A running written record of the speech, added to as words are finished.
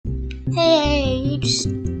Hey,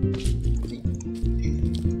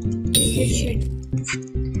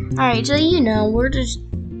 Alright, so we're just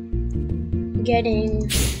getting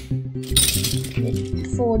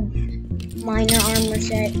this full minor armor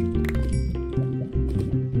set.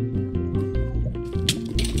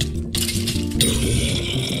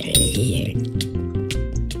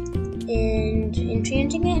 And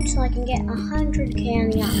enchanting it so I can get 100k on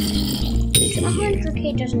the island.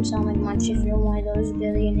 100k doesn't sound like much if you're one of those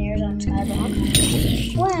billionaires on Skyblock.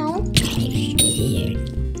 Well,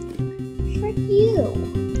 frick you.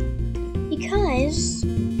 Because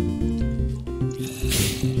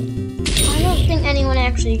I don't think anyone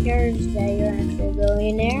actually cares that you're actually a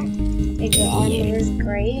billionaire. Like your armor is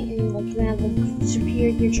great and like you have a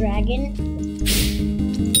superior dragon.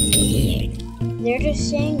 They're just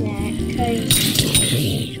saying that because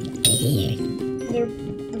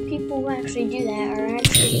the people who actually do that are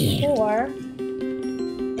actually poor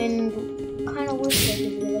and kind of wish they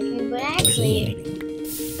could be like you, but actually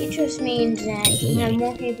it just means that you have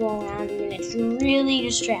more people around you and it's really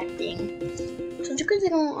distracting. So it's good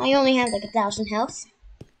that I only have like 1,000 health.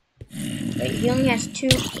 Wait, he only has 2.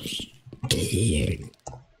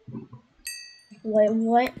 Wait,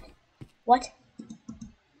 what? What?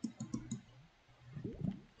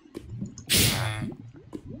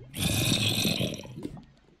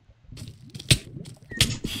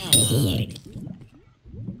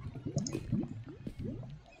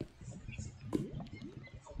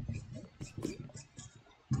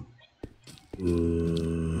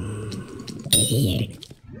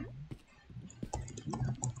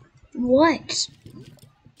 What?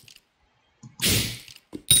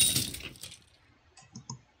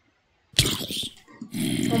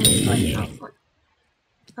 Oh my god,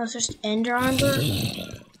 I was just Ender Armor. What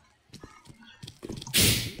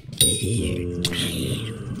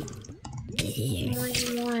do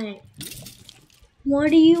you want? What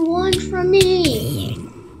do you want from me?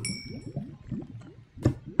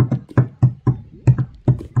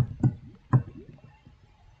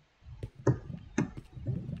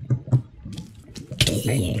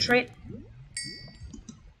 Trade.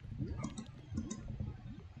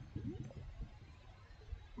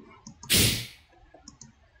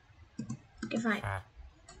 Okay, fine.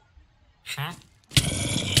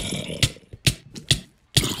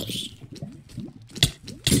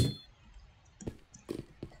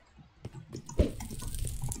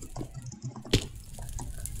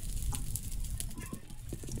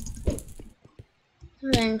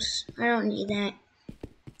 Thanks. I don't need that.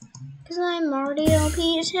 Because I'm already OP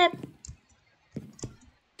as hip.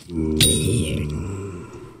 And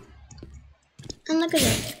look at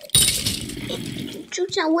that. It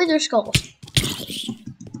shoots out wither skulls.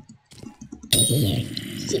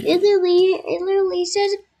 See, it literally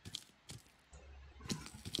says.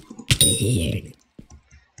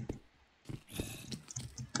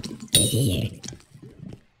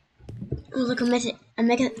 Oh, look, a mythic. I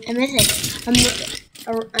need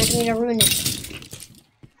to ruin it.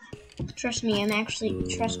 Trust me, I'm good.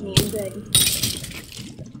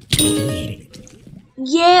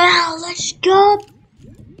 Yeah, let's go!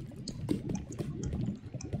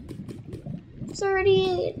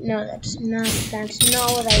 38. No, that's not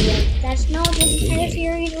what I meant. That's not what the entire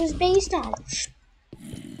series was based on.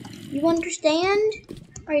 You understand?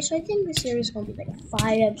 Alright, so I think the series is going to be like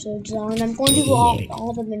 5 episodes long, and I'm going to do all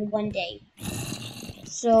of them in one day.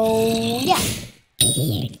 So, yeah.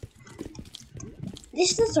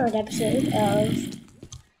 This is the 3rd episode of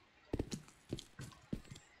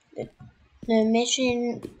the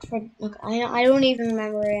mission for. Look, I don't even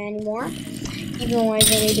remember it anymore. Even though I've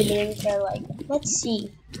only been doing it for like. Let's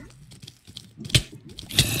see.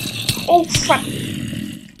 Oh fuck!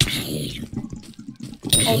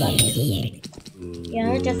 Hold on.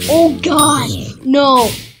 Yeah, just. Oh god! No!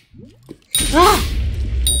 Ah!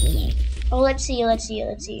 Oh, let's see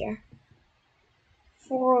here.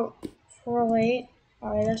 408.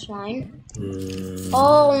 Alright, that's fine.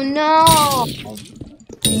 Oh no!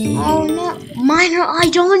 Oh no! Minor, I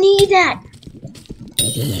don't need that!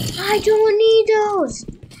 I don't need those!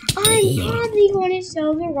 I'm probably going to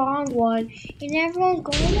sell the wrong one, and everyone's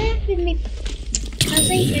going to laugh at me because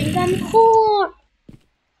they think I'm cool!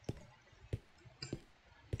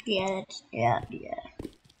 Yeah.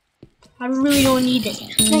 I really don't need this.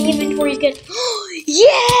 My inventory's good.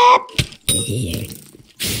 Yeah!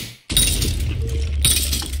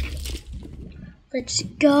 Let's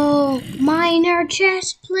go. Minor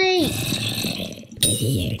chestplate.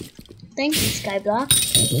 Thank you, Skyblock.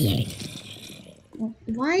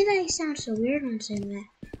 Why did I sound so weird when saying that?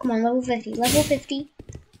 Come on, level 50. Level 50.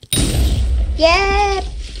 Yeah!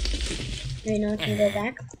 Wait, no, I can go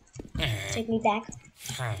back. Take me back.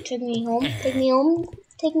 Take me home. Take me home.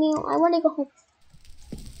 Take me home. I want to go home.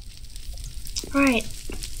 Alright.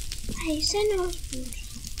 I send those boots.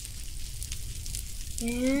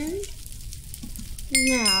 And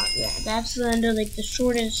now, yeah, that's the end of like the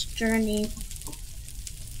shortest journey.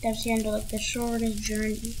 That's the end of like the shortest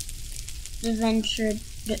journey. The venture,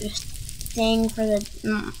 the thing for the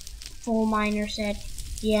full miner set.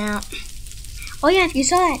 Yeah. Oh yeah, if you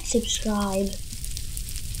saw that, subscribe.